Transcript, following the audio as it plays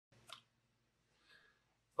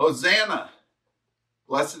Hosanna!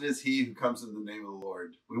 Blessed is he who comes in the name of the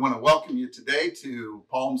Lord. We want to welcome you today to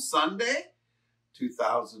Palm Sunday,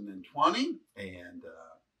 2020. And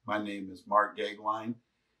my name is Mark Gagline,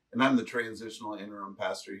 and I'm the transitional interim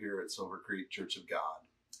pastor here at Silver Creek Church of God.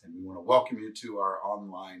 And we want to welcome you to our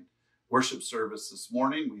online worship service this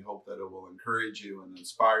morning. We hope that it will encourage you and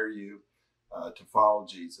inspire you to follow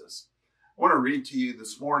Jesus. I want to read to you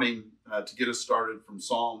this morning to get us started from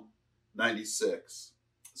Psalm 96.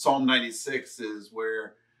 Psalm 96 is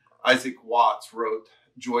where Isaac Watts wrote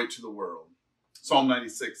Joy to the World. Psalm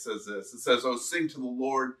 96 says this. It says, "Oh, sing to the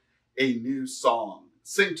Lord a new song.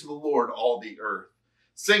 Sing to the Lord all the earth.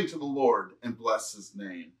 Sing to the Lord and bless his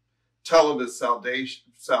name. Tell of his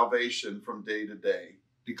salvation from day to day.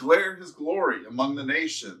 Declare his glory among the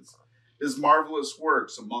nations, his marvelous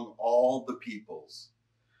works among all the peoples.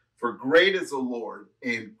 For great is the Lord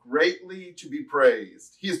and greatly to be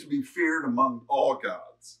praised. He is to be feared among all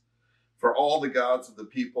gods. For all the gods of the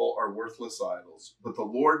people are worthless idols, but the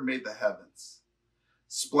Lord made the heavens.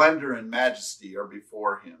 Splendor and majesty are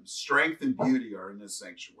before him. Strength and beauty are in his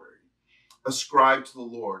sanctuary. Ascribe to the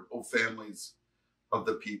Lord, O families of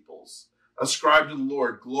the peoples. Ascribe to the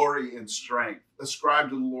Lord glory and strength.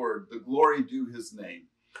 Ascribe to the Lord the glory due his name.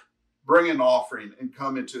 Bring an offering and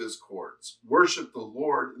come into his courts. Worship the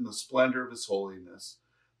Lord in the splendor of his holiness.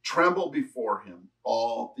 Tremble before him,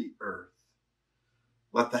 all the earth.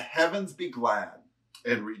 Let the heavens be glad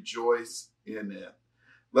and rejoice in it.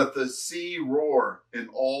 Let the sea roar and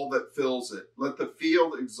all that fills it. Let the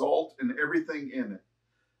field exult and everything in it.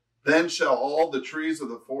 Then shall all the trees of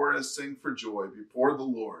the forest sing for joy before the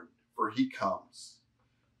Lord, for he comes.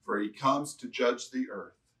 For he comes to judge the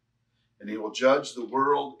earth. And he will judge the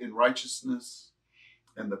world in righteousness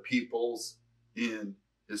and the peoples in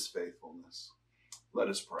his faithfulness." Let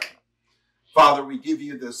us pray. Father, we give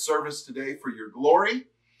you this service today for your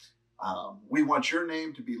glory. We want your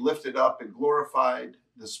name to be lifted up and glorified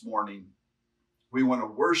this morning. We want to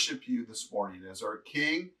worship you this morning as our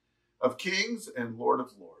King of Kings and Lord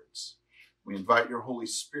of Lords. We invite your Holy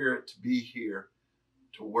Spirit to be here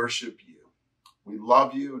to worship you. We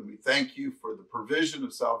love you and we thank you for the provision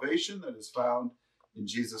of salvation that is found in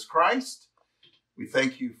Jesus Christ. We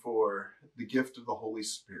thank you for the gift of the Holy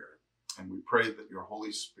Spirit. And we pray that your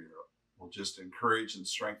Holy Spirit will just encourage and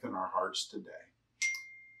strengthen our hearts today.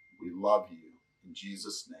 We love you. In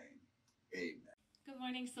Jesus' name, amen. Good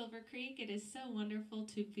morning, Silver Creek. It is so wonderful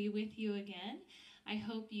to be with you again. I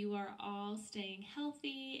hope you are all staying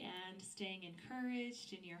healthy and staying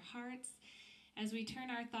encouraged in your hearts. As we turn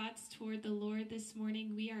our thoughts toward the Lord this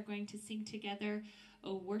morning, we are going to sing together,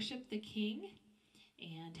 "O Worship the King,"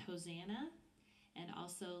 and "Hosanna," and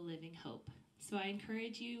also "Living Hope." So I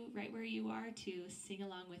encourage you right where you are to sing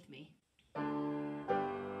along with me.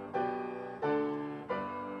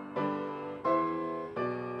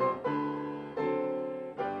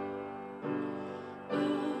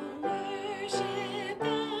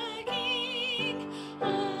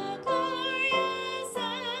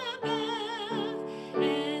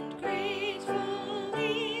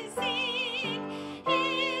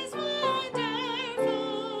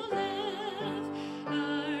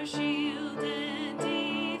 Shield and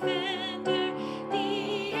defender,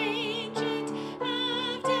 the ancient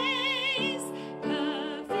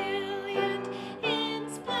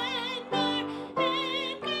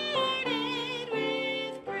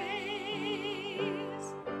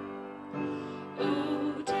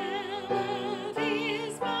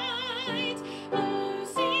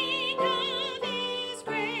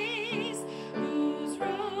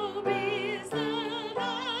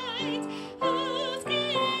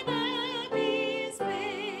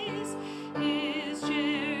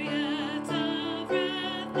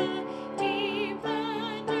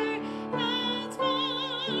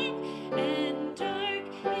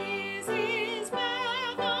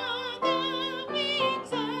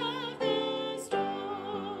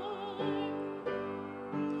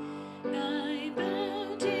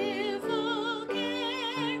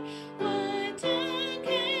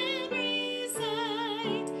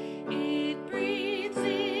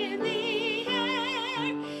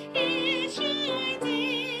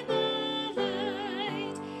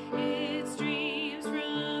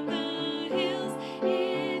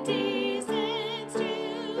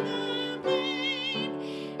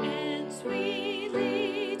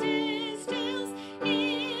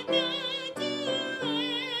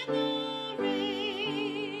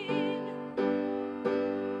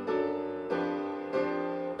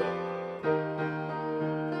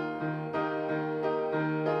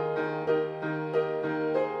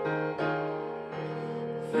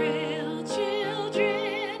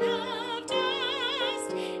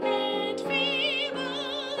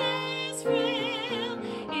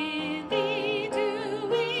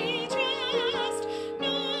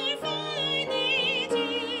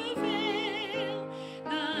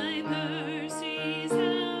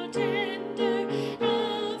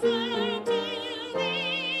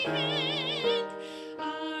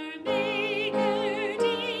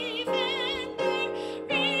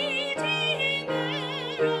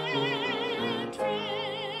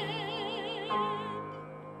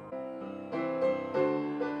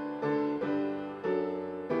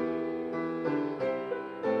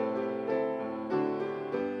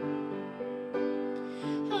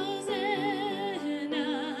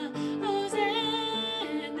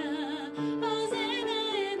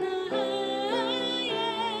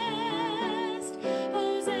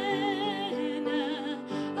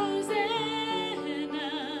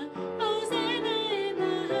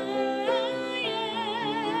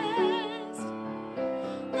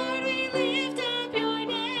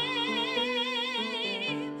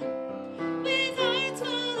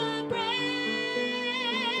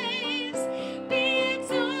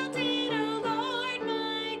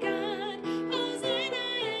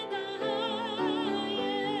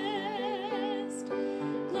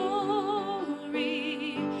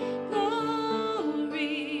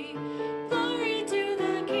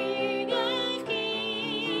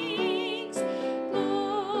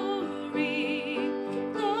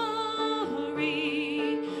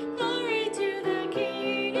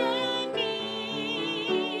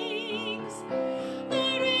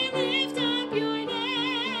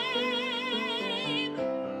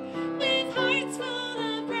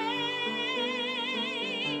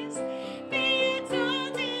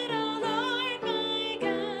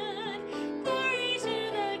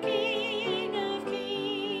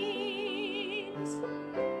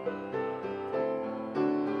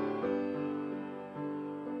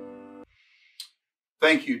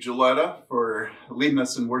thank you, Gilletta, for leading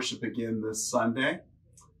us in worship again this Sunday.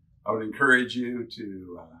 I would encourage you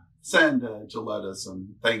to send Gilletta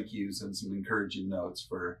some thank yous and some encouraging notes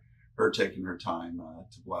for her taking her time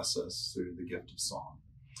to bless us through the gift of song.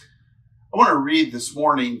 I want to read this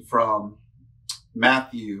morning from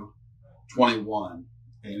Matthew 21,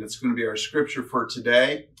 and it's going to be our scripture for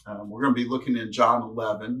today. We're going to be looking in John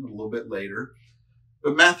 11 a little bit later,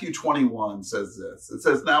 but Matthew 21 says this. It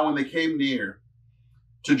says, "Now when they came near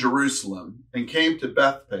to Jerusalem and came to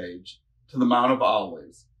Bethphage, to the Mount of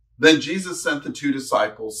Olives, then Jesus sent the 2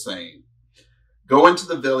 disciples, saying, 'Go into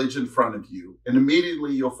the village in front of you, and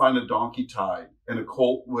immediately you'll find a donkey tied and a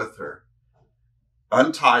colt with her.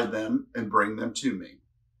 Untie them and bring them to me.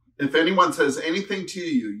 If anyone says anything to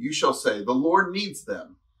you, you shall say, the Lord needs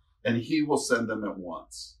them, and he will send them at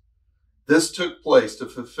once.' This took place to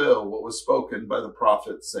fulfill what was spoken by the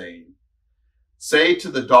prophet, saying, 'Say to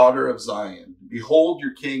the daughter of Zion, behold,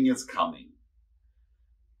 your king is coming,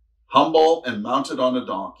 humble and mounted on a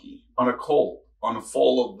donkey, on a colt, on a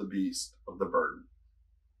foal of the beast of the burden.'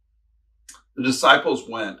 The disciples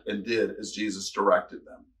went and did as Jesus directed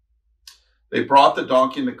them. They brought the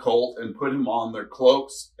donkey and the colt and put him on their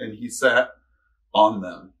cloaks, and he sat on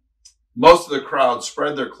them. Most of the crowd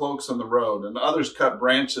spread their cloaks on the road, and others cut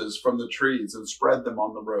branches from the trees and spread them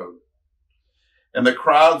on the road. And the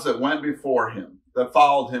crowds that went before him, that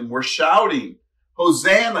followed him, were shouting,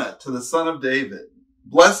 'Hosanna to the Son of David.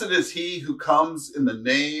 Blessed is he who comes in the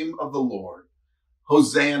name of the Lord.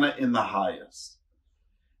 Hosanna in the highest.'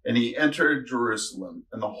 And he entered Jerusalem,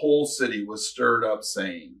 and the whole city was stirred up,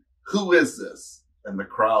 saying, 'Who is this?' And the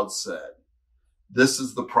crowd said, 'This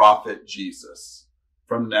is the prophet Jesus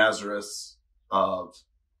from Nazareth of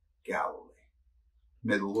Galilee.'"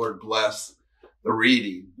 May the Lord bless the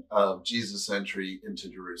reading of Jesus' entry into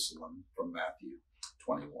Jerusalem from Matthew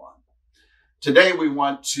 21. Today we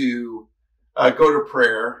want to go to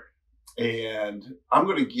prayer, and I'm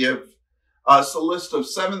going to give us a list of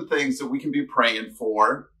 7 things that we can be praying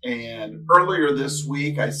for. And earlier this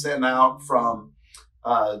week, I sent out from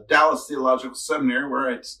Dallas Theological Seminary, where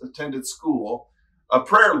I attended school, a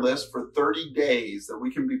prayer list for 30 days that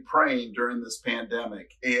we can be praying during this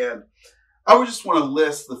pandemic. And I would just want to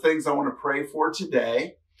list the things I want to pray for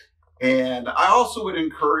today. And I also would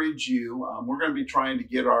encourage you, we're going to be trying to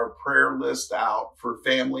get our prayer list out for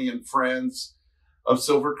family and friends of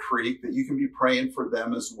Silver Creek, that you can be praying for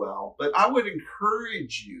them as well. But I would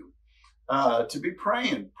encourage you to be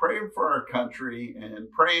praying for our country and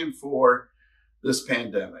praying for this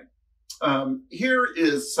pandemic. Here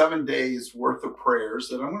is 7 days worth of prayers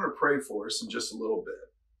that I'm going to pray for us in just a little bit.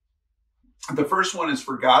 The first one is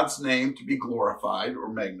for God's name to be glorified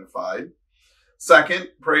or magnified. Second,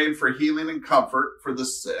 praying for healing and comfort for the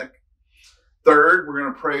sick. Third, we're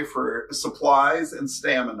going to pray for supplies and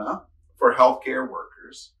stamina for healthcare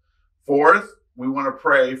workers. Fourth, we want to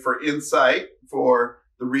pray for insight for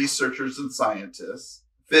the researchers and scientists.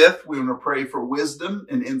 Fifth, we want to pray for wisdom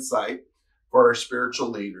and insight for our spiritual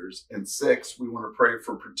leaders. And sixth, we want to pray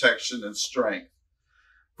for protection and strength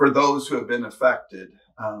for those who have been affected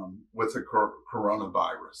with the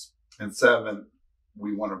coronavirus. And seventh,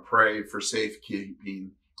 we want to pray for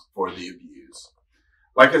safekeeping for the abused.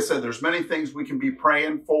 Like I said, there's many things we can be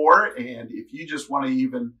praying for. And if you just want to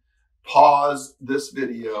even pause this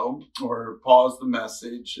video or pause the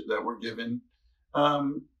message that we're given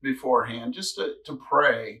beforehand, just to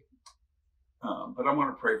pray. But I'm going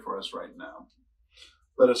to pray for us right now.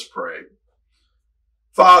 Let us pray.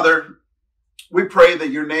 Father, we pray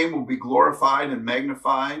that your name will be glorified and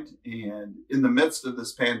magnified. And in the midst of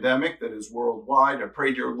this pandemic that is worldwide, I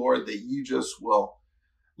pray, dear Lord, that you just will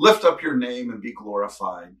lift up your name and be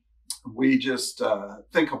glorified. We just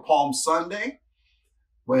think of Palm Sunday,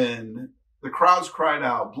 when the crowds cried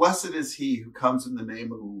out, "Blessed is he who comes in the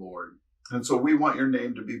name of the Lord." And so we want your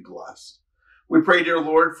name to be blessed. We pray, dear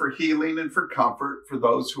Lord, for healing and for comfort for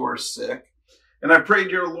those who are sick. And I pray,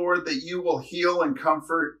 dear Lord, that you will heal and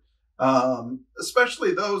comfort,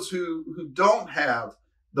 especially those who don't have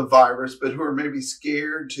the virus, but who are maybe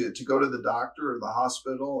scared to go to the doctor or the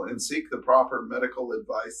hospital and seek the proper medical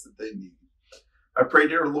advice that they need. I pray,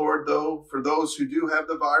 dear Lord, though, for those who do have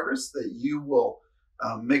the virus, that you will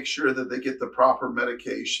make sure that they get the proper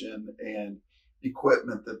medication and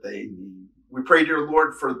equipment that they need. We pray, dear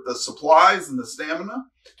Lord, for the supplies and the stamina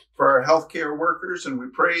for our healthcare workers. And we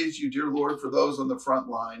praise you, dear Lord, for those on the front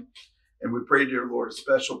line. And we pray, dear Lord, a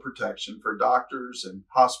special protection for doctors and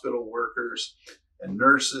hospital workers and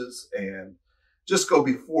nurses. And just go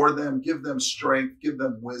before them, give them strength, give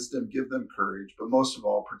them wisdom, give them courage. But most of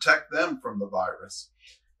all, protect them from the virus.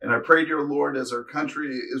 And I pray, dear Lord, as our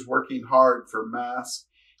country is working hard for masks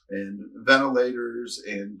and ventilators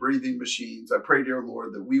and breathing machines, I pray, dear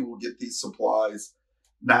Lord, that we will get these supplies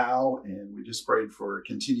now. And we just prayed for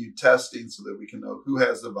continued testing so that we can know who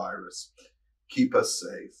has the virus. Keep us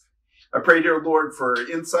safe. I pray, dear Lord, for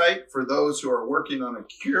insight for those who are working on a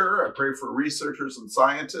cure. I pray for researchers and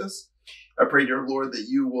scientists. I pray, dear Lord, that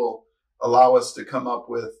you will allow us to come up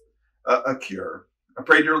with a cure. I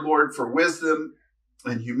pray, dear Lord, for wisdom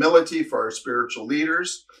and humility for our spiritual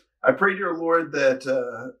leaders. I pray, dear Lord,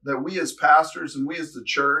 that we as pastors and we as the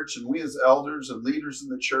church and we as elders and leaders in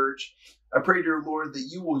the church, I pray, dear Lord, that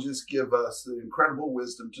you will just give us the incredible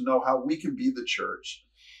wisdom to know how we can be the church.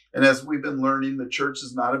 And as we've been learning, the church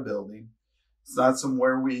is not a building. It's not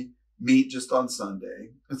somewhere we meet just on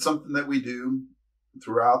Sunday. It's something that we do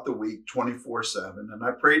throughout the week, 24/7. And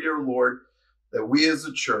I pray, dear Lord, that we as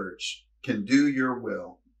a church can do your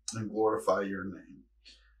will and glorify your name.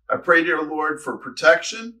 I pray, dear Lord, for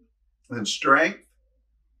protection and strength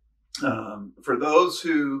for those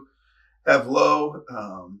who have low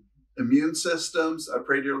immune systems. I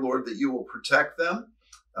pray, dear Lord, that you will protect them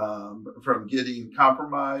from getting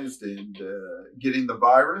compromised and getting the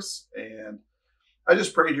virus. And I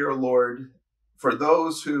just pray, dear Lord, for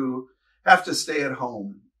those who have to stay at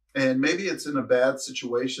home. And maybe it's in a bad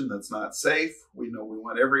situation that's not safe. We know we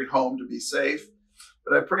want every home to be safe.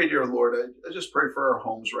 But I pray, dear Lord, I just pray for our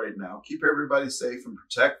homes right now. Keep everybody safe and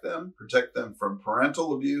protect them. Protect them from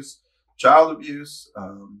parental abuse, child abuse,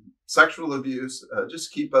 sexual abuse.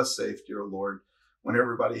 Just keep us safe, dear Lord, when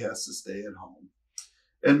everybody has to stay at home.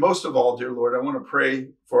 And most of all, dear Lord, I want to pray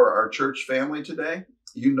for our church family today.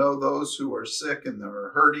 You know those who are sick and they're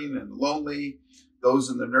hurting and lonely, those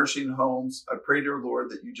in the nursing homes. I pray, dear Lord,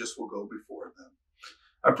 that you just will go before them.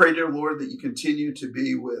 I pray, dear Lord, that you continue to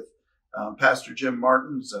be with Pastor Jim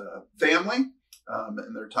Martin's family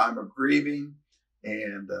in their time of grieving,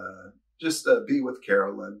 and just be with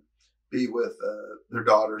Carolyn, be with their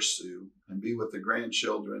daughter Sue, and be with the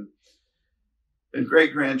grandchildren and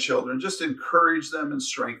great-grandchildren. Just encourage them and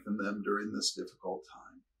strengthen them during this difficult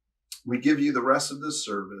time. We give you the rest of this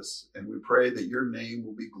service, and we pray that your name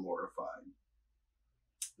will be glorified.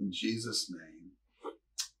 In Jesus' name,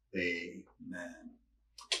 amen.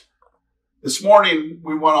 This morning,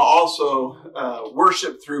 we want to also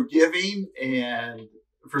worship through giving. And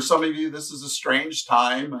for some of you, this is a strange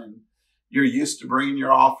time, and you're used to bringing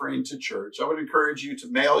your offering to church. I would encourage you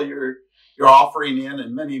to mail your offering in,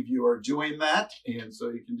 and many of you are doing that. And so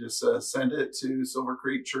you can just send it to Silver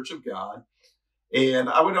Creek Church of God. And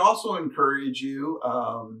I would also encourage you,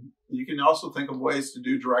 you can also think of ways to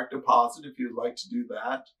do direct deposit if you'd like to do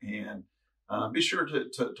that. And be sure to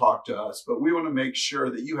talk to us. But we want to make sure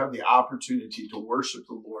that you have the opportunity to worship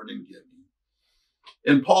the Lord in giving.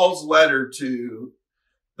 In Paul's letter to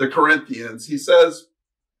the Corinthians, he says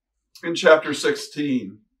in chapter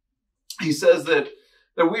 16, he says that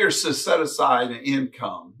we are to set aside an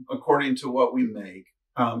income according to what we make,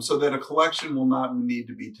 so that a collection will not need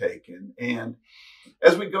to be taken. And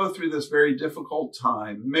as we go through this very difficult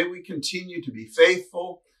time, may we continue to be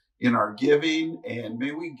faithful in our giving, and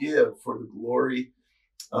may we give for the glory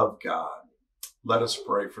of God. Let us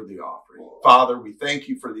pray for the offering. Father, we thank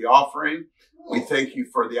you for the offering. We thank you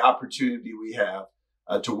for the opportunity we have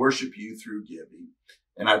to worship you through giving.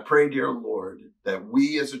 And I pray, dear Lord, that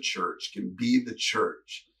we as a church can be the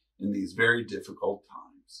church in these very difficult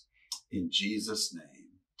times. In Jesus'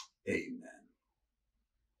 name, amen.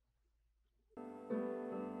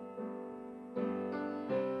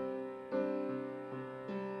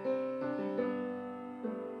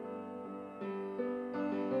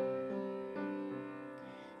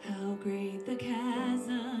 How great the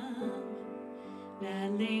chasm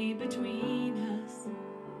that lay between us.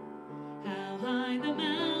 How high the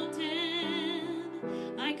mountain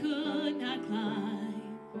I could not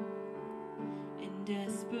climb. In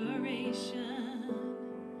desperation,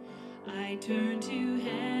 I turned to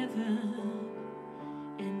heaven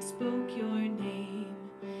and spoke your name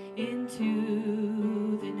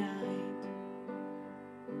into the night.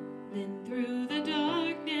 Then through the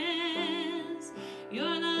darkness,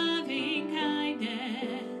 your loving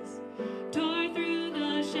kindness tore through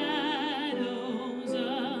the shadows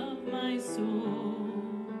of my soul.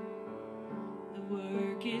 The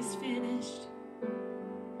work is finished,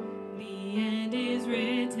 the end is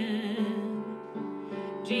written.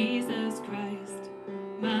 Jesus Christ,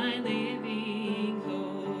 my living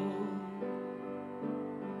hope.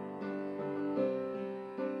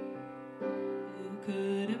 Who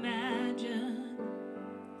could imagine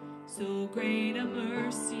so great a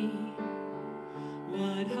mercy?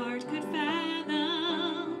 What heart could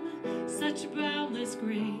fathom such boundless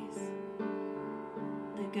grace.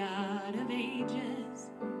 The God of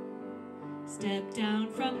ages stepped down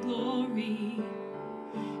from glory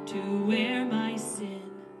to wear my sin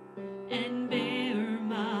and bear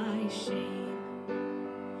my shame.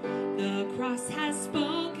 The cross has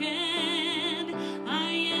spoken,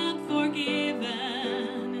 I am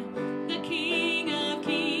forgiven. The King of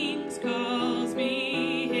Kings calls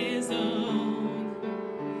me his own.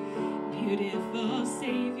 Beautiful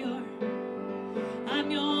Savior, I'm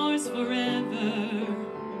yours forever.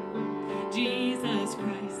 Jesus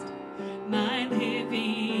Christ, my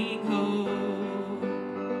living hope.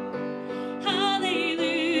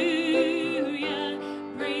 Hallelujah,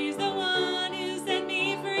 praise the one who set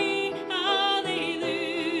me free. Hallelujah,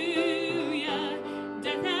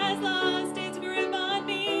 death has lost its grip on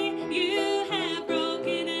me. You have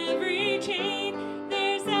broken every chain.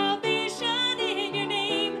 There's salvation in your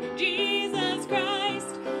name, Jesus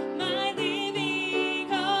Christ, my living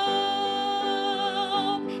hope.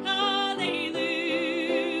 Hallelujah,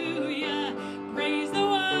 praise the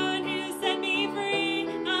one who set me free.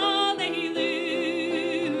 Hallelujah,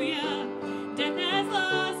 death has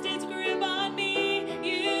lost its grip on me.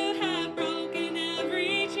 You have broken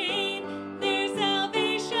every chain. There's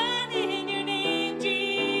salvation in your name,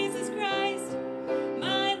 Jesus Christ,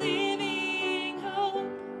 my living hope.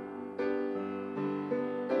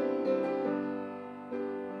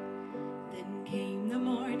 Then came the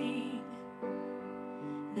morning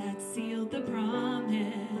that sealed the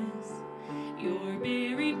promise. Your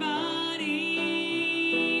buried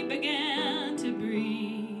body began to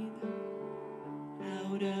breathe.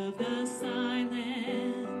 Out of the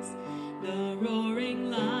silence, the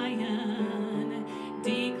roaring lion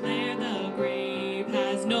declared the grave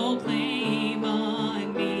has no claim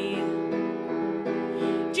on me.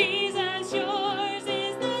 Jesus, yours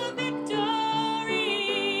is the victory.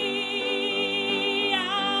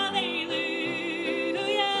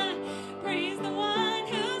 Hallelujah, praise the one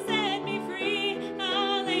who set me free.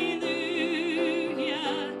 Hallelujah,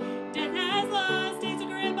 death has lost its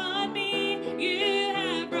grip on me. You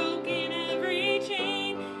have broken every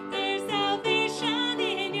chain. There's salvation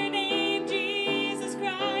in your name, Jesus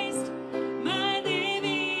Christ, my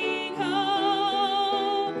living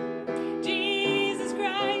hope. Jesus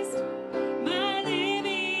Christ, my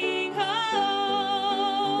living hope.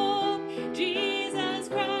 Jesus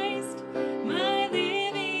Christ, my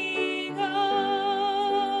living hope.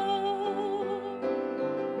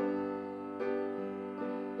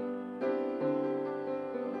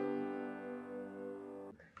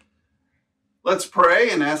 Let's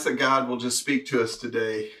pray and ask that God will just speak to us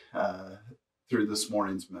today through this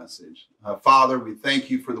morning's message. Father, we thank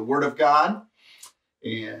you for the word of God.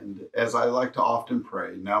 And as I like to often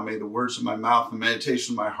pray, now may the words of my mouth and the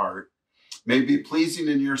meditation of my heart may be pleasing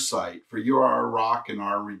in your sight, for you are our rock and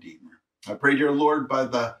our redeemer. I pray, dear Lord, by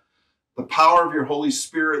the power of your Holy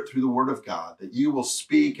Spirit through the word of God, that you will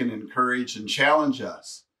speak and encourage and challenge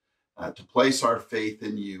us to place our faith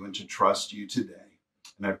in you and to trust you today.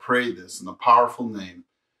 And I pray this in the powerful name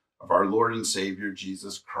of our Lord and Savior,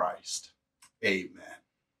 Jesus Christ. Amen.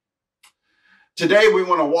 Today we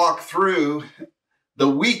want to walk through the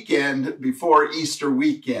weekend before Easter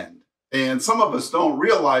weekend. And some of us don't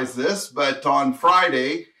realize this, but on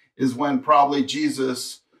Friday is when probably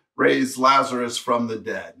Jesus raised Lazarus from the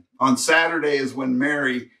dead. On Saturday is when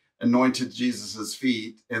Mary anointed Jesus'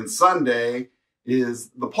 feet. And Sunday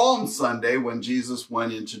is the Palm Sunday when Jesus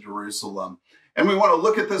went into Jerusalem. And we want to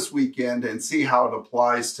look at this weekend and see how it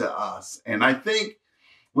applies to us. And I think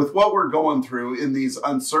with what we're going through in these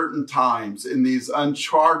uncertain times, in these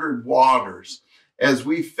uncharted waters, as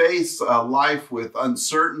we face a life with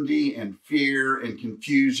uncertainty and fear and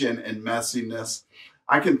confusion and messiness,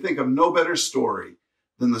 I can think of no better story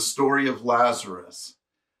than the story of Lazarus.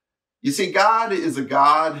 You see, God is a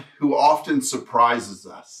God who often surprises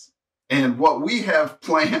us. And what we have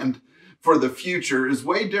planned for the future is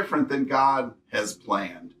way different than God has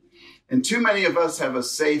planned. And too many of us have a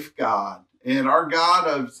safe God. And our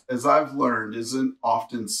God, as I've learned, isn't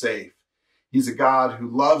often safe. He's a God who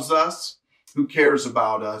loves us, who cares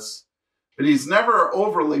about us, but he's never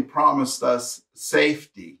overly promised us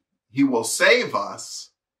safety. He will save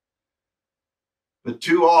us, but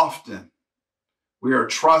too often we are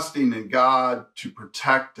trusting in God to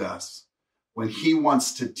protect us when he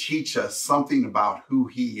wants to teach us something about who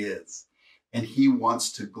he is, and he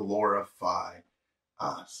wants to glorify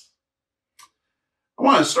us. I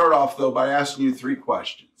want to start off, though, by asking you 3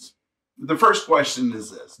 questions. The first question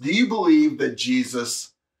is this: do you believe that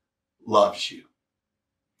Jesus loves you?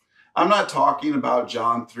 I'm not talking about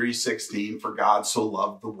John 3:16, for God so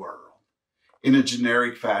loved the world. in a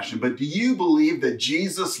generic fashion, but do you believe that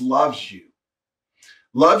Jesus loves you?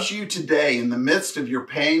 Loves you today in the midst of your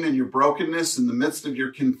pain and your brokenness, in the midst of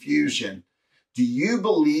your confusion? Do you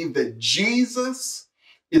believe that Jesus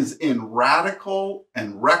is in radical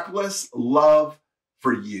and reckless love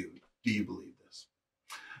for you? Do you believe this?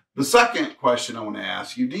 The second question I want to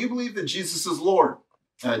ask you, do you believe that Jesus is Lord?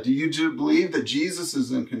 Do you believe that Jesus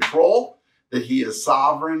is in control, that he is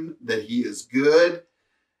sovereign, that he is good?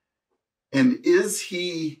 And is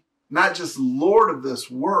he not just Lord of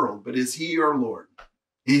this world, but is he your Lord?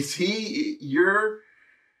 Is he your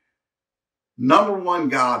number one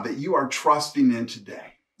God that you are trusting in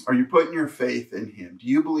today? Are you putting your faith in him? Do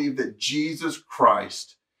you believe that Jesus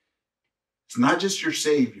Christ is not just your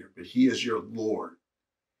Savior, but he is your Lord?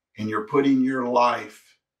 And you're putting your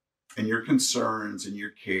life and your concerns and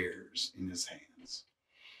your cares in his hands.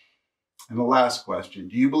 And the last question,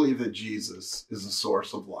 do you believe that Jesus is the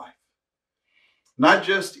source of life? Not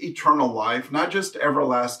just eternal life, not just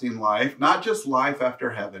everlasting life, not just life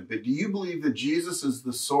after heaven, but do you believe that Jesus is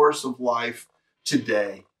the source of life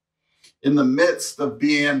today? In the midst of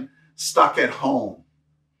being stuck at home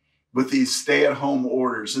with these stay-at-home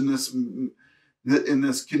orders, in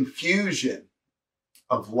this confusion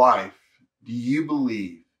of life, do you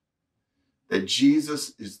believe that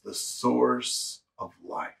Jesus is the source of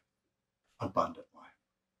life, abundant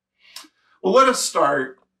life? Well, let us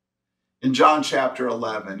start in John chapter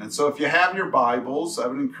 11. And so if you have your Bibles, I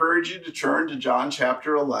would encourage you to turn to John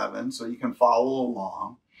chapter 11 so you can follow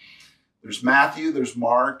along. There's Matthew, there's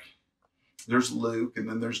Mark, there's Luke, and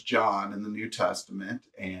then there's John in the New Testament.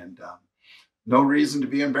 And no reason to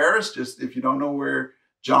be embarrassed. Just if you don't know where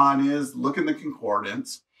John is, look in the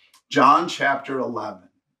concordance. John chapter 11.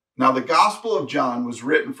 Now, the Gospel of John was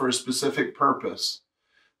written for a specific purpose,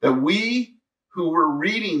 that we who were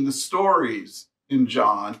reading the stories in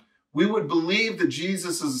John, we would believe that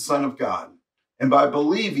Jesus is the Son of God. And by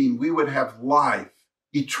believing, we would have life,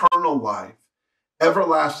 eternal life,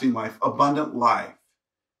 everlasting life, abundant life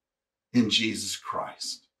in Jesus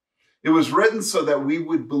Christ. It was written so that we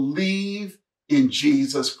would believe in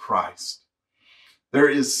Jesus Christ. There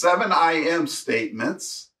is 7 I am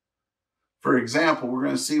statements. For example, we're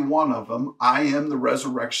going to see one of them. I am the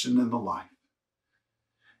resurrection and the life.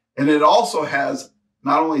 And it also has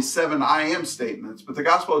not only 7 I am statements, but the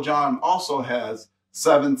Gospel of John also has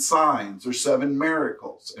 7 signs or 7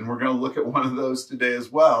 miracles. And we're going to look at one of those today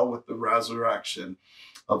as well with the resurrection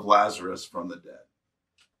of Lazarus from the dead.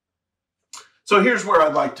 So here's where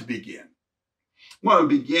I'd like to begin. I want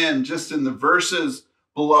to begin just in the verses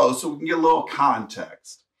below so we can get a little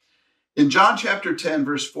context. In John chapter 10,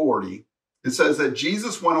 verse 40, it says that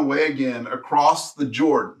Jesus went away again across the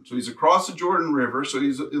Jordan. So he's across the Jordan River, so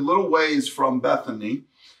he's a little ways from Bethany.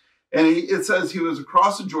 And it says he was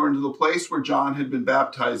across the Jordan to the place where John had been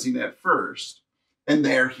baptizing at first, and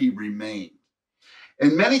there he remained.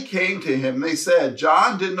 And many came to him, and they said,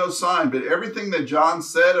 John did no sign, but everything that John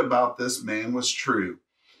said about this man was true.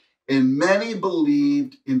 And many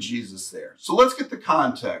believed in Jesus there. So let's get the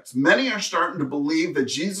context. Many are starting to believe that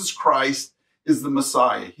Jesus Christ is the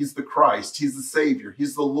Messiah. He's the Christ. He's the Savior.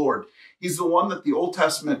 He's the Lord. He's the one that the Old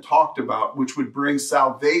Testament talked about, which would bring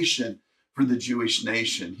salvation for the Jewish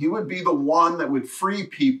nation. He would be the one that would free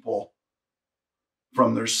people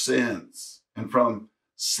from their sins and from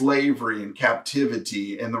slavery and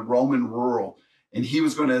captivity and the Roman rule. And he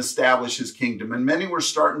was going to establish his kingdom. And many were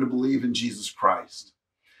starting to believe in Jesus Christ.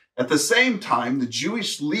 At the same time, the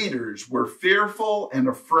Jewish leaders were fearful and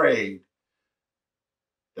afraid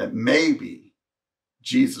that maybe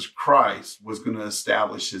Jesus Christ was going to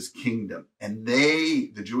establish his kingdom. And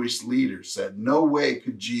the Jewish leaders said, no way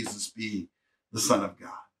could Jesus be the Son of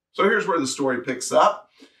God. So here's where the story picks up.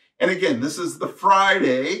 And again, this is the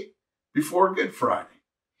Friday before Good Friday.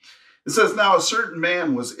 It says, now a certain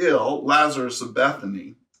man was ill, Lazarus of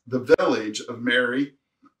Bethany, the village of Mary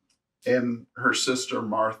and her sister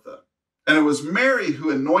Martha. And it was Mary who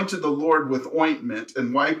anointed the Lord with ointment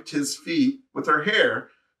and wiped his feet with her hair,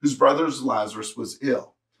 whose brother Lazarus was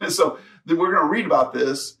ill. And so we're going to read about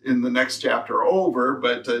this in the next chapter over,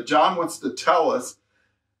 but John wants to tell us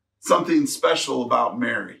something special about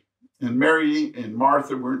Mary. And Mary and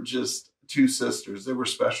Martha weren't just 2 sisters, they were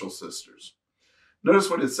special sisters. Notice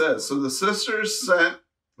what it says. So the sisters sent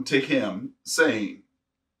to him, saying,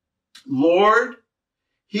 Lord,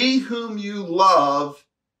 he whom you love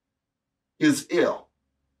is ill.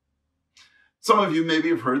 Some of you maybe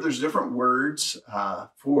have heard there's different words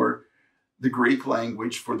for the Greek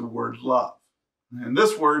language for the word love. And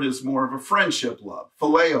this word is more of a friendship love,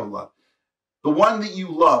 phileo love. the one that you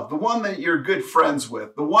love, the one that you're good friends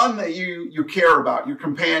with, the one that you care about, your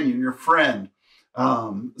companion, your friend,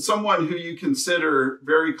 someone who you consider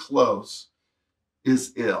very close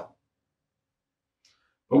is ill.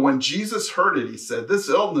 But when Jesus heard it, he said, "This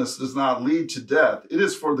illness does not lead to death. It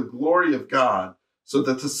is for the glory of God, so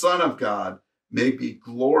that the Son of God may be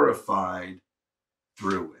glorified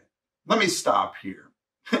through it." Let me stop here.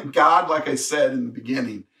 God, like I said in the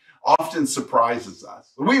beginning, often surprises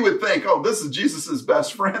us. We would think, oh, this is Jesus's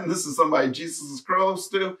best friend. This is somebody Jesus is close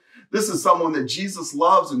to. This is someone that Jesus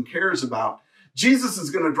loves and cares about. Jesus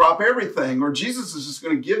is going to drop everything, or Jesus is just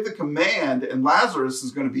going to give the command and Lazarus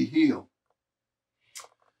is going to be healed.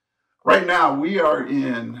 Right now, we are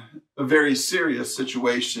in a very serious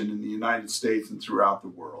situation in the United States and throughout the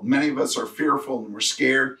world. Many of us are fearful and we're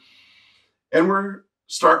scared, and we're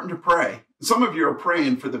starting to pray. Some of you are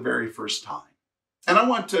praying for the very first time. And I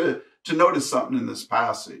want to notice something in this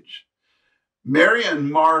passage. Mary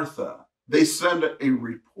and Martha, they send a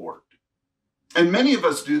report. And many of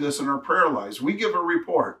us do this in our prayer lives. We give a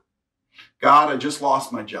report. God, I just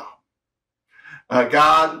lost my job.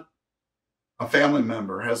 God, a family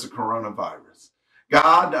member has a coronavirus.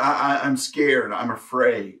 God, I'm scared. I'm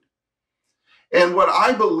afraid. And what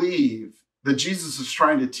I believe that Jesus is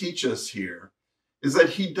trying to teach us here is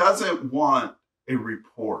that he doesn't want a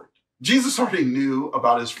report. Jesus already knew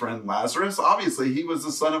about his friend Lazarus. Obviously, he was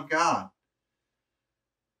the Son of God.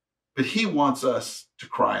 But he wants us to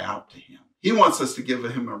cry out to him. He wants us to give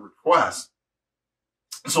him a request.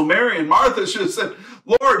 So Mary and Martha should have said,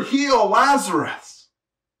 "Lord, heal Lazarus.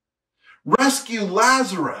 Rescue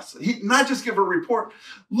Lazarus." Not just give a report.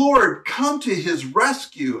 Lord, come to his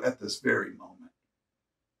rescue at this very moment.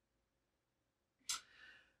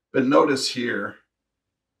 But notice here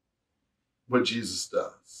what Jesus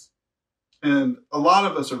does. And a lot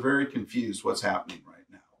of us are very confused what's happening right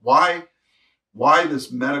now. Why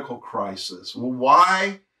this medical crisis? Well,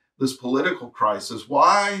 why this political crisis?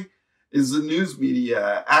 Why is the news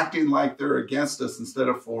media acting like they're against us instead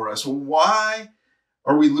of for us? Well, why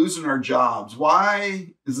are we losing our jobs?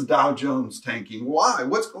 Why is the Dow Jones tanking? Why?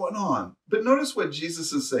 What's going on? But notice what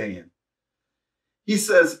Jesus is saying. He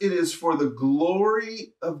says, "It is for the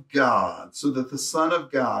glory of God, so that the Son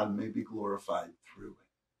of God may be glorified through it."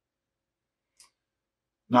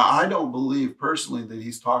 Now, I don't believe personally that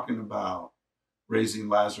he's talking about raising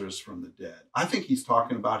Lazarus from the dead. I think he's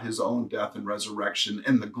talking about his own death and resurrection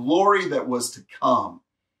and the glory that was to come.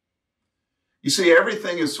 You see,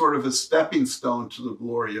 everything is sort of a stepping stone to the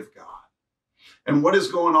glory of God. And what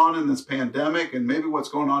is going on in this pandemic, and maybe what's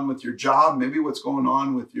going on with your job, maybe what's going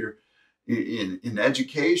on with your in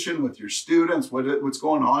education, with your students, what's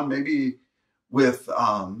going on maybe with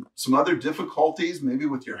some other difficulties, maybe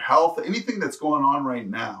with your health, anything that's going on right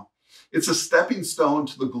now, it's a stepping stone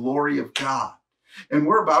to the glory of God. And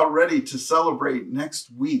we're about ready to celebrate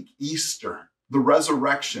next week, Easter, the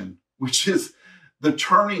resurrection, which is the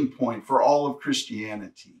turning point for all of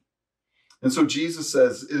Christianity. And so Jesus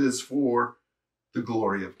says it is for the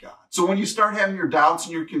glory of God. So when you start having your doubts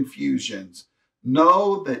and your confusions,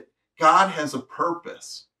 know that God has a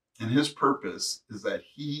purpose, and his purpose is that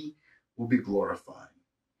he will be glorified.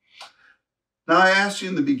 Now, I asked you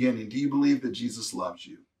in the beginning, do you believe that Jesus loves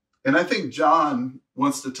you? And I think John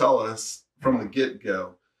wants to tell us from the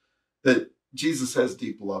get-go that Jesus has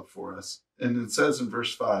deep love for us. And it says in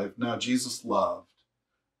verse 5, "Now Jesus loved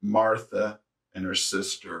Martha and her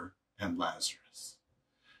sister and Lazarus."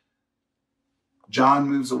 John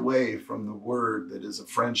moves away from the word that is a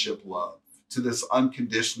friendship love to this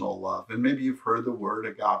unconditional love. And maybe you've heard the word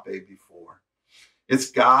agape before. It's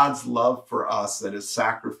God's love for us that is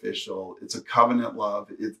sacrificial. It's a covenant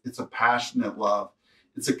love. It's a passionate love.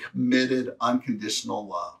 It's a committed, unconditional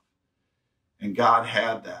love. And God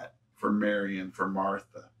had that for Mary and for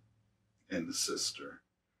Martha and the sister,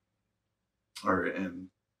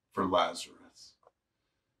 and for Lazarus.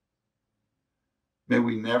 May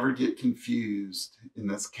we never get confused in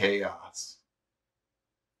this chaos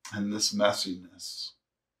and this messiness.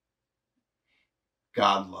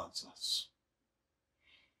 God loves us.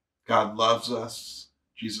 God loves us.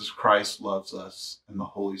 Jesus Christ loves us, and the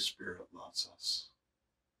Holy Spirit loves us.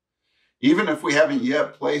 Even if we haven't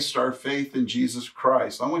yet placed our faith in Jesus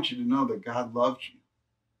Christ, I want you to know that God loves you.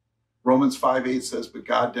 Romans 5:8 says, "But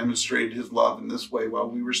God demonstrated his love in this way: while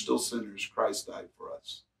we were still sinners, Christ died for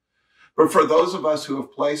us." But for those of us who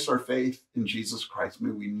have placed our faith in Jesus Christ,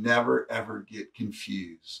 may we never, ever get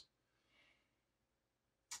confused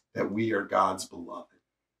that we are God's beloved.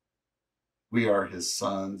 We are his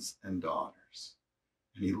sons and daughters,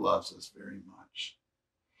 and he loves us very much.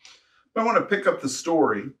 I want to pick up the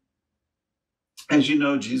story as you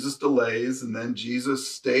know, Jesus delays, and then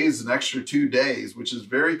Jesus stays an extra 2 days, which is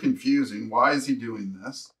very confusing. Why is he doing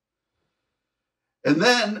this? And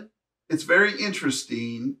then it's very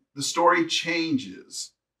interesting. The story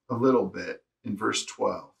changes a little bit in verse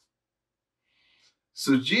 12.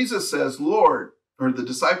 So Jesus says, Lord, or the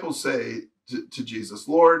disciples say to Jesus,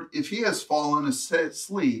 Lord, if he has fallen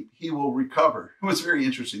asleep, he will recover. It was very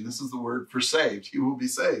interesting. This is the word for saved. He will be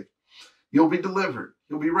saved. He'll be delivered.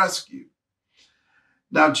 He'll be rescued.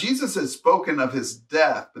 Now, Jesus had spoken of his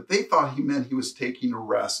death, but they thought he meant he was taking a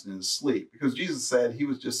rest in his sleep, because Jesus said he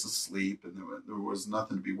was just asleep and there was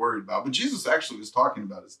nothing to be worried about. But Jesus actually was talking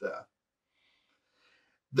about his death.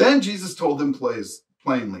 Then Jesus told them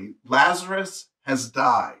plainly, Lazarus has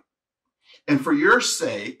died. And for your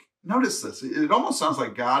sake, notice this, it almost sounds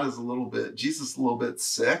like Jesus is a little bit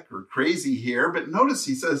sick or crazy here. But notice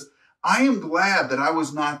he says, I am glad that I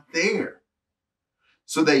was not there,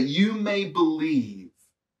 so that you may believe.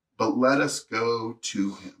 But let us go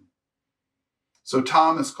to him. So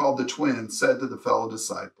Thomas, called the twin, said to the fellow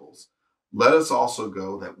disciples, let us also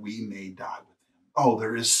go that we may die with him. Oh,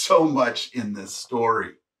 there is so much in this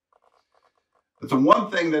story. But the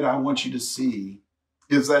one thing that I want you to see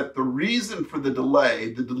is that the reason for the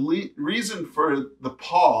delay, reason for the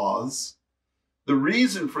pause, the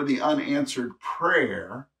reason for the unanswered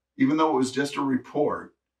prayer, even though it was just a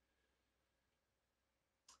report,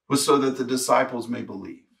 was so that the disciples may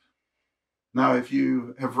believe. Now, if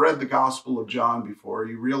you have read the Gospel of John before,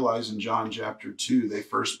 you realize in John chapter 2, they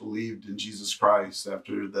first believed in Jesus Christ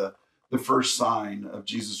after the first sign of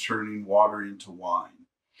Jesus turning water into wine.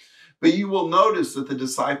 But you will notice that the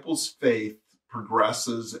disciples' faith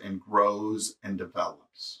progresses and grows and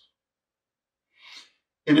develops.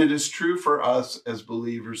 And it is true for us as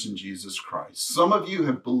believers in Jesus Christ. Some of you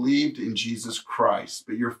have believed in Jesus Christ,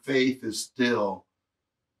 but your faith is still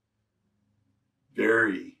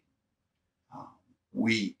very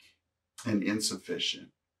weak and insufficient.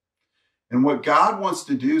 And what God wants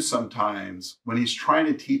to do sometimes when he's trying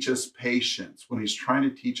to teach us patience, when he's trying to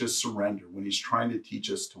teach us surrender, when he's trying to teach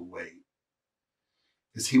us to wait,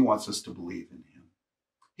 is he wants us to believe in him.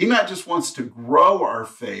 He not just wants to grow our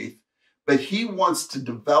faith, but he wants to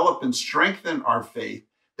develop and strengthen our faith,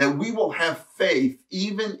 that we will have faith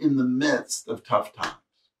even in the midst of tough times.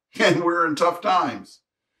 And we're in tough times.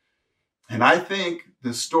 And I think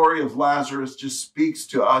the story of Lazarus just speaks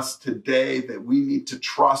to us today that we need to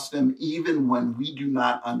trust him even when we do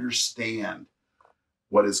not understand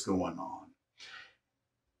what is going on.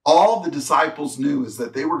 All the disciples knew is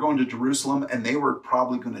that they were going to Jerusalem and they were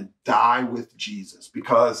probably going to die with Jesus,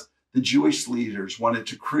 because the Jewish leaders wanted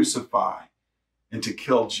to crucify and to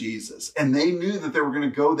kill Jesus. And they knew that they were going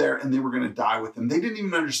to go there and they were going to die with him. They didn't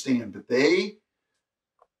even understand, but they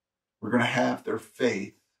were going to have their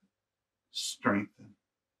faith strengthened.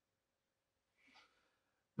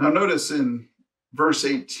 Now notice in verse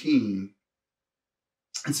 18,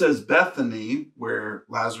 it says Bethany, where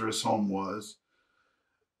Lazarus' home was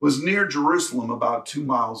near Jerusalem, about 2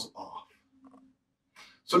 miles off.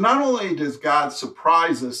 So not only does God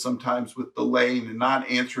surprise us sometimes with delaying and not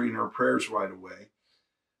answering our prayers right away,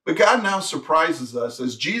 but God now surprises us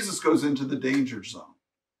as Jesus goes into the danger zone.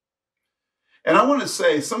 And I want to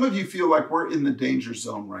say, some of you feel like we're in the danger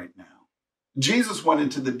zone right now. Jesus went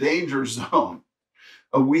into the danger zone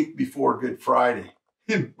a week before Good Friday,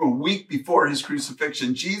 a week before his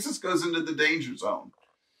crucifixion. Jesus goes into the danger zone.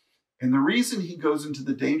 And the reason he goes into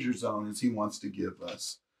the danger zone is he wants to give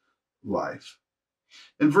us life.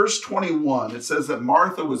 In verse 21, it says that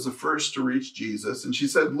Martha was the first to reach Jesus. And she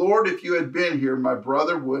said, Lord, if you had been here, my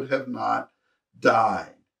brother would have not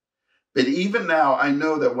died. But even now, I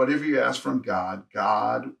know that whatever you ask from God,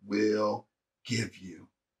 God will give you.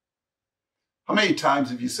 How many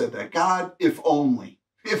times have you said that? God, if only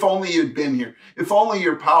you'd been here, if only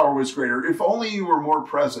your power was greater, if only you were more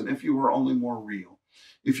present, if you were only more real,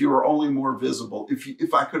 if you were only more visible,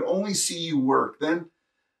 if I could only see you work, then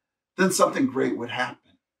something great would happen.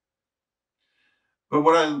 But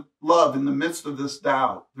what I love, in the midst of this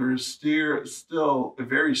doubt, there is still a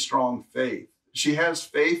very strong faith. She has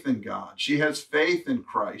faith in God. She has faith in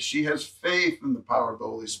Christ. She has faith in the power of the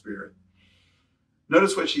Holy Spirit.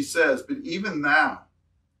 Notice what she says, but even now,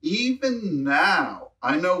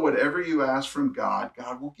 I know whatever you ask from God,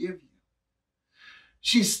 God will give you.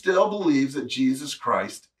 She still believes that Jesus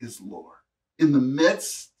Christ is Lord. In the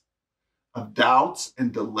midst of doubts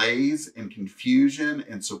and delays and confusion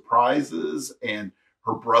and surprises and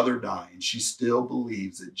her brother dying, she still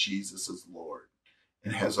believes that Jesus is Lord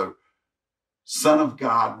and has a Son of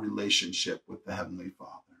God relationship with the Heavenly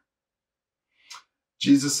Father.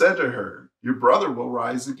 Jesus said to her, your brother will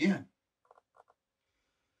rise again.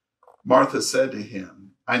 Martha said to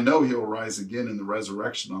him, I know he'll rise again in the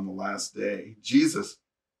resurrection on the last day. Jesus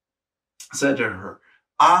said to her,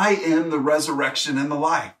 I am the resurrection and the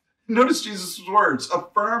life. Notice Jesus' words,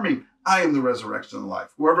 affirming, I am the resurrection and the life.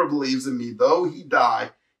 Whoever believes in me, though he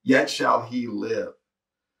die, yet shall he live.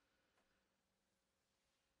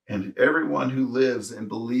 And everyone who lives and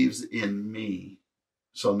believes in me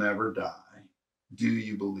shall never die. Do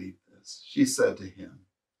you believe this? She said to him,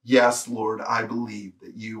 Yes, Lord, I believe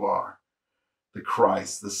that you are the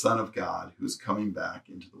Christ, the Son of God, who is coming back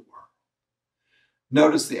into the world.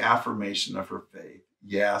 Notice the affirmation of her faith.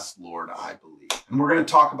 Yes, Lord, I believe. And we're going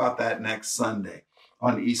to talk about that next Sunday,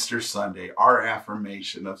 on Easter Sunday, our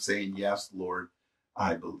affirmation of saying, yes, Lord,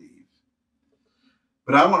 I believe.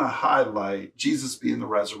 But I want to highlight Jesus being the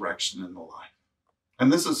resurrection and the life.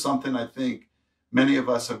 And this is something I think many of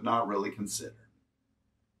us have not really considered.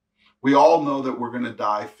 We all know that we're going to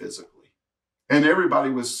die physically. And everybody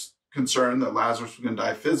was concerned that Lazarus was going to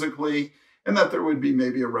die physically and that there would be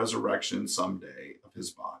maybe a resurrection someday of his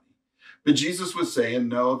body. But Jesus was saying,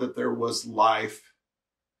 no, that there was life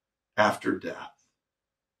after death.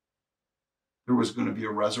 There was going to be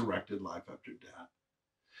a resurrected life after death.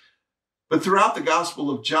 But throughout the Gospel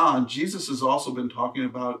of John, Jesus has also been talking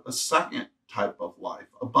about a second type of life,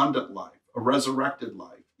 abundant life, a resurrected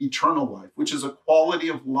life, eternal life, which is a quality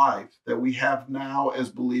of life that we have now as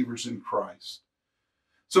believers in Christ.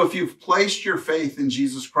 So if you've placed your faith in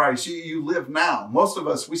Jesus Christ, you live now. Most of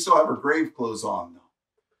us, we still have our grave clothes on, though.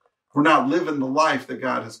 We're not living the life that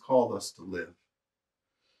God has called us to live.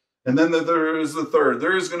 And then there is the third.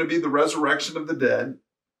 There is going to be the resurrection of the dead.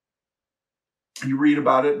 You read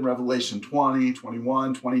about it in Revelation 20,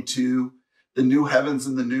 21, 22, the new heavens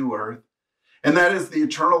and the new earth. And that is the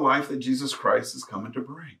eternal life that Jesus Christ is coming to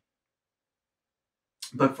bring.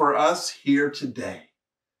 But for us here today,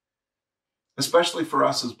 especially for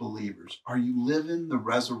us as believers, are you living the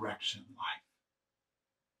resurrection life?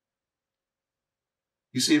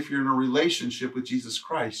 You see, if you're in a relationship with Jesus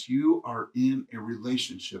Christ, you are in a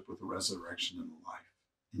relationship with the resurrection and the life,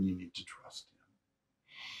 and you need to trust him.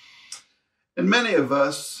 And many of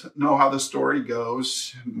us know how the story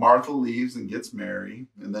goes. Martha leaves and gets Mary,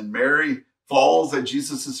 and then Mary falls at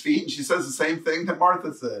Jesus' feet, and she says the same thing that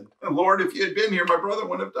Martha said. Lord, if you had been here, my brother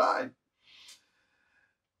wouldn't have died.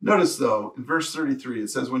 Notice, though, in verse 33, it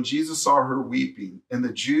says, when Jesus saw her weeping, and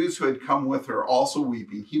the Jews who had come with her also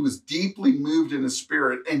weeping, he was deeply moved in his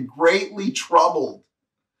spirit and greatly troubled.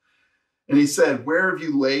 And he said, where have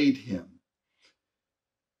you laid him?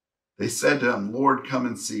 They said to him, Lord, come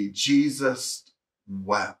and see. Jesus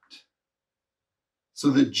wept. So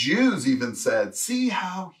the Jews even said, see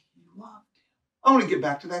how he loved him. I want to get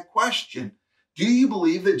back to that question. Do you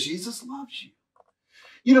believe that Jesus loves you?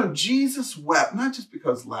 You know, Jesus wept, not just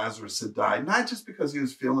because Lazarus had died, not just because he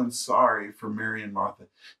was feeling sorry for Mary and Martha.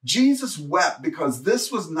 Jesus wept because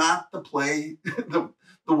this was not the way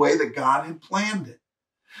that God had planned it.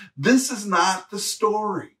 This is not the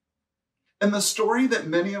story. And the story that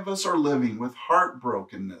many of us are living with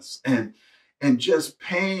heartbrokenness and just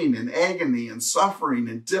pain and agony and suffering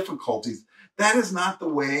and difficulties, that is not the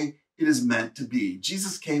way it is meant to be.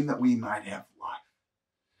 Jesus came that we might have life.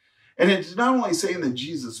 And it's not only saying that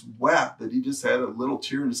Jesus wept, that he just had a little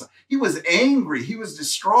tear in his eye. He was angry. He was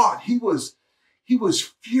distraught. He was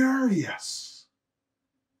furious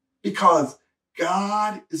because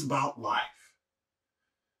God is about life.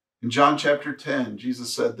 In John chapter 10,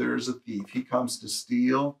 Jesus said, there is a thief. He comes to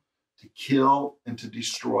steal, to kill, and to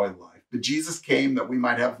destroy life. But Jesus came that we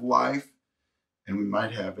might have life and we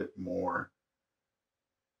might have it more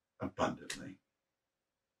abundantly.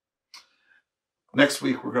 Next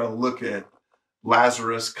week, we're going to look at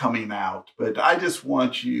Lazarus coming out. But I just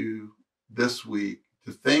want you this week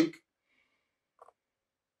to think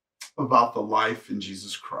about the life in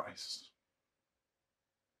Jesus Christ.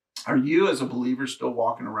 Are you, as a believer, still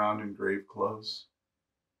walking around in grave clothes?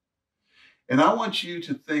 And I want you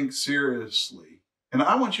to think seriously, and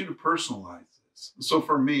I want you to personalize this. So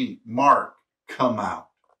for me, Mark, come out.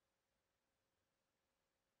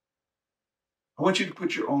 I want you to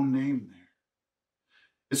put your own name there.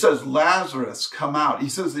 It says, Lazarus, come out. He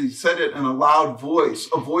said it in a loud voice,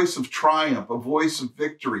 a voice of triumph, a voice of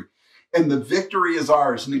victory. And the victory is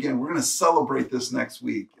ours. And again, we're going to celebrate this next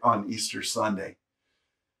week on Easter Sunday.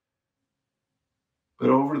 But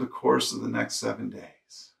over the course of the next 7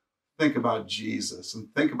 days, think about Jesus and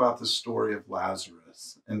think about the story of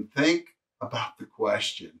Lazarus and think about the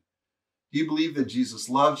question. Do you believe that Jesus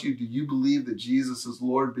loves you? Do you believe that Jesus is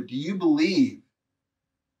Lord? But do you believe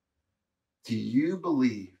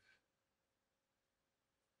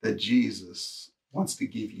that Jesus wants to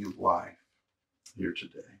give you life here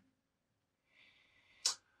today?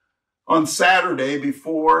 On Saturday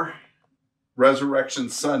before Resurrection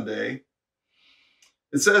Sunday,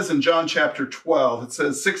 it says in John chapter 12, it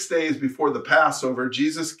says 6 days before the Passover,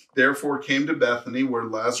 Jesus therefore came to Bethany where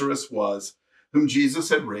Lazarus was, whom Jesus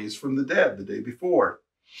had raised from the dead the day before.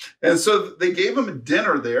 And so they gave him a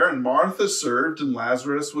dinner there, and Martha served, and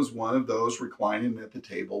Lazarus was one of those reclining at the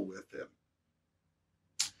table with him.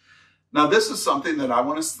 Now, this is something that I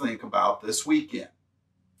want us to think about this weekend.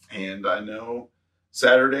 And I know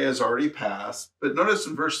Saturday has already passed, but notice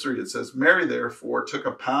in verse 3, it says, Mary, therefore, took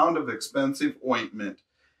a pound of expensive ointment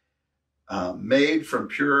made from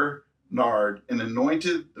pure nard and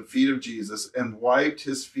anointed the feet of Jesus and wiped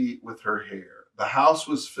his feet with her hair. The house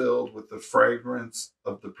was filled with the fragrance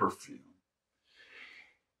of the perfume.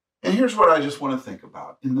 And here's what I just want to think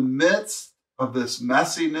about. In the midst of this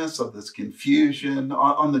messiness, of this confusion,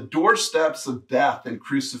 on the doorsteps of death and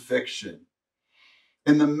crucifixion,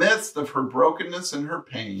 in the midst of her brokenness and her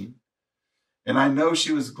pain, and I know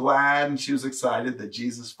she was glad and she was excited that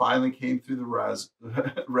Jesus finally came through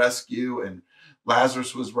the rescue, and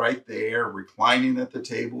Lazarus was right there, reclining at the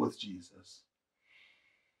table with Jesus.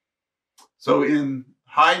 So in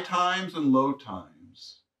high times and low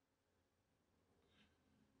times,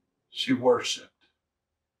 she worshiped.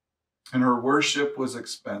 And her worship was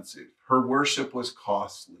expensive. Her worship was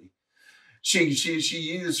costly. She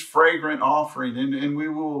used fragrant offering, and we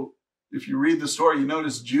will, if you read the story, you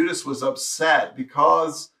notice Judas was upset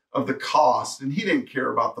because of the cost, and he didn't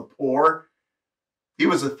care about the poor. He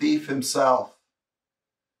was a thief himself.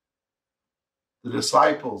 The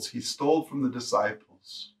disciples, he stole from the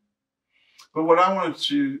disciples. But what I want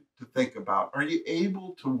you to think about, are you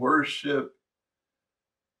able to worship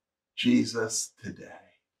Jesus today?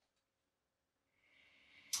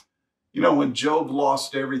 You know, when Job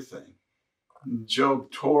lost everything,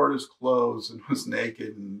 Job tore his clothes and was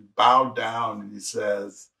naked and bowed down, and he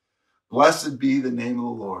says, blessed be the name of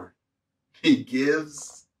the Lord. He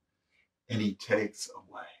gives and he takes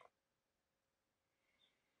away.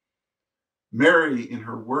 Mary, in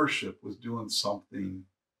her worship, was doing something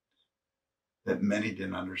that many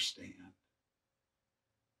didn't understand.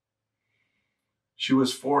 She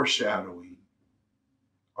was foreshadowing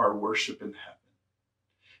our worship in heaven.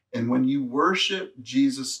 And when you worship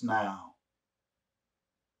Jesus now,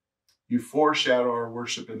 you foreshadow our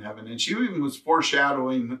worship in heaven. And she even was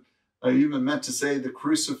foreshadowing, even meant to say, the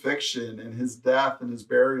crucifixion and his death and his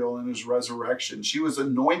burial and his resurrection. She was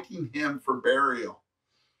anointing him for burial.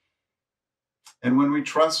 And when we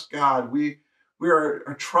trust God, we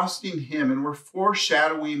are trusting him, and we're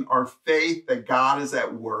foreshadowing our faith that God is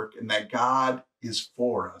at work and that God is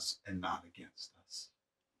for us and not against us.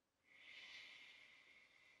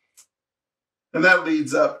 And that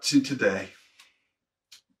leads up to today,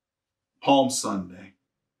 Palm Sunday.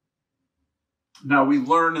 Now, we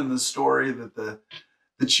learn in the story that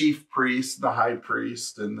the chief priest, the high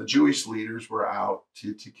priest, and the Jewish leaders were out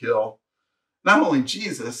to kill not only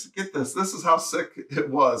Jesus, get this is how sick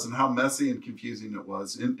it was and how messy and confusing it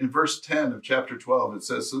was. In verse 10 of chapter 12, it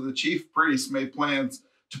says, so the chief priests made plans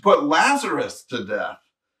to put Lazarus to death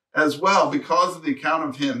as well. Because of the account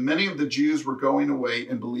of him, many of the Jews were going away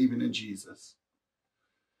and believing in Jesus.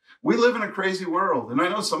 We live in a crazy world. And I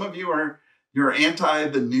know some of you you're anti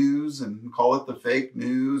the news and call it the fake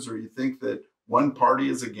news, or you think that one party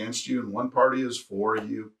is against you and one party is for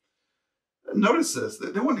you. Notice this,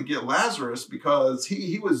 they wanted to get Lazarus because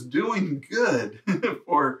he was doing good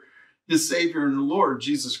for his Savior and Lord,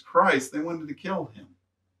 Jesus Christ. They wanted to kill him.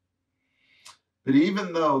 But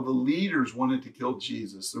even though the leaders wanted to kill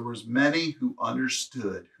Jesus, there was many who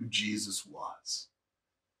understood who Jesus was.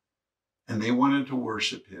 And they wanted to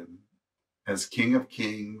worship him as King of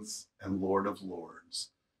Kings and Lord of Lords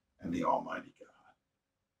and the Almighty God.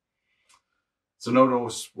 So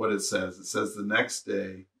notice what it says. It says, the next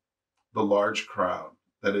day, the large crowd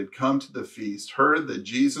that had come to the feast heard that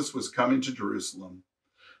Jesus was coming to Jerusalem.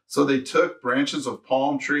 So they took branches of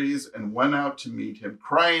palm trees and went out to meet him,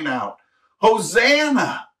 crying out,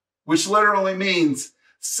 Hosanna, which literally means,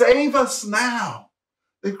 save us now.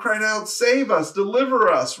 They cried out, save us,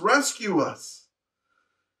 deliver us, rescue us.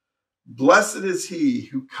 Blessed is he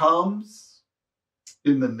who comes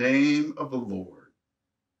in the name of the Lord,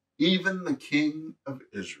 even the King of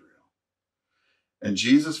Israel. And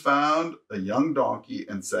Jesus found a young donkey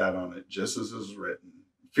and sat on it, just as is written.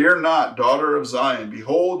 Fear not, daughter of Zion.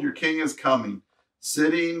 Behold, your king is coming,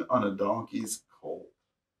 sitting on a donkey's colt.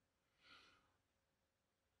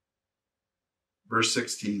 Verse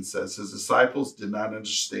 16 says, his disciples did not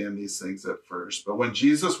understand these things at first. But when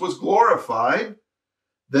Jesus was glorified,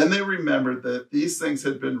 then they remembered that these things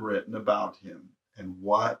had been written about him and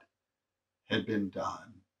what had been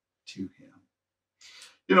done to him.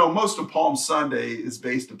 You know, most of Palm Sunday is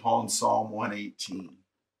based upon Psalm 118.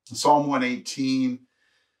 Psalm 118,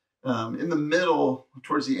 in the middle,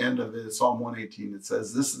 towards the end of it, Psalm 118, it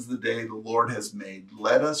says, "This is the day the Lord has made.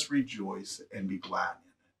 Let us rejoice and be glad in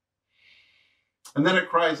it." And then it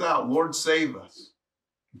cries out, "Lord, save us.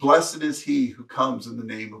 Blessed is he who comes in the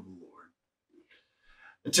name of the Lord."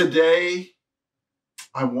 And today,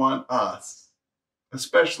 I want us,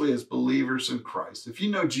 especially as believers in Christ, if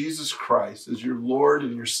you know Jesus Christ as your Lord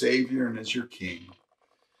and your Savior and as your King,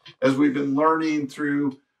 as we've been learning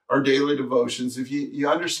through our daily devotions, if you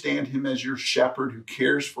understand him as your shepherd who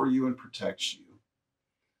cares for you and protects you,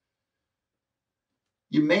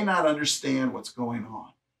 you may not understand what's going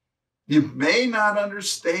on. You may not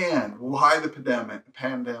understand why the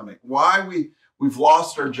pandemic, why we've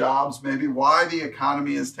lost our jobs, maybe why the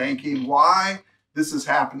economy is tanking, why this is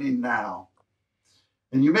happening now.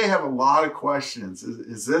 And you may have a lot of questions.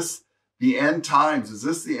 Is this the end times? Is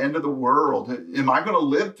this the end of the world? Am I going to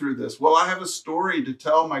live through this? Well, I have a story to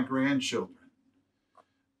tell my grandchildren.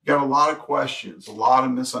 Got a lot of questions, a lot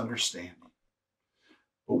of misunderstanding.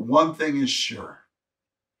 But one thing is sure.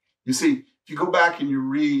 You see, if you go back and you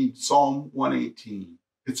read Psalm 118,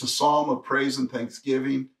 it's a psalm of praise and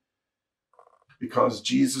thanksgiving because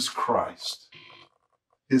Jesus Christ,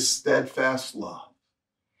 his steadfast love,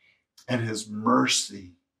 and his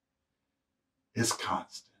mercy is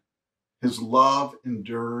constant. His love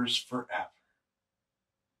endures forever.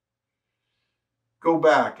 Go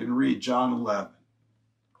back and read John 11,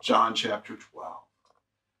 John chapter 12,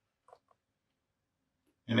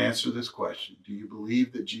 and answer this question. Do you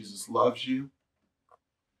believe that Jesus loves you?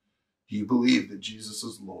 Do you believe that Jesus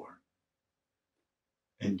is Lord?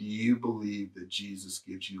 And do you believe that Jesus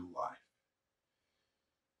gives you life?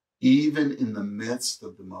 Even in the midst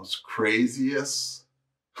of the most craziest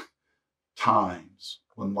times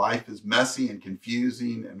when life is messy and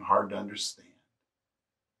confusing and hard to understand.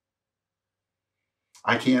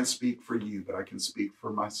 I can't speak for you, but I can speak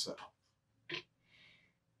for myself.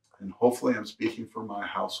 And hopefully I'm speaking for my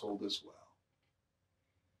household as well.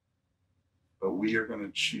 But we are going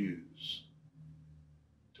to choose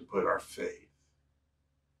to put our faith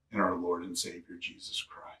in our Lord and Savior, Jesus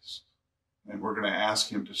Christ. And we're going to ask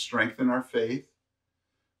him to strengthen our faith,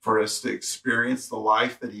 for us to experience the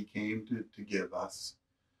life that he came to give us.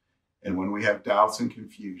 And when we have doubts and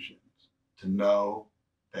confusions, to know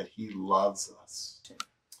that he loves us.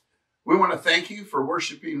 We want to thank you for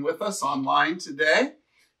worshiping with us online today.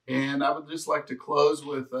 And I would just like to close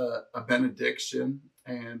with a benediction.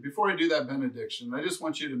 And before I do that benediction, I just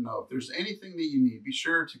want you to know if there's anything that you need, be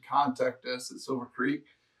sure to contact us at Silver Creek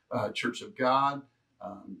Church of God.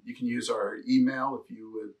 You can use our email if you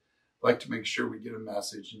would like to make sure we get a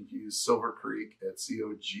message. You can use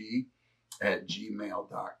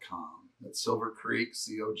silvercreek@cog@gmail.com. That's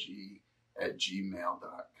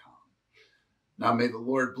silvercreekcog@gmail.com. Now may the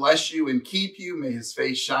Lord bless you and keep you. May his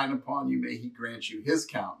face shine upon you. May he grant you his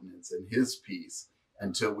countenance and his peace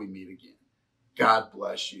until we meet again. God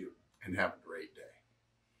bless you and have a great day.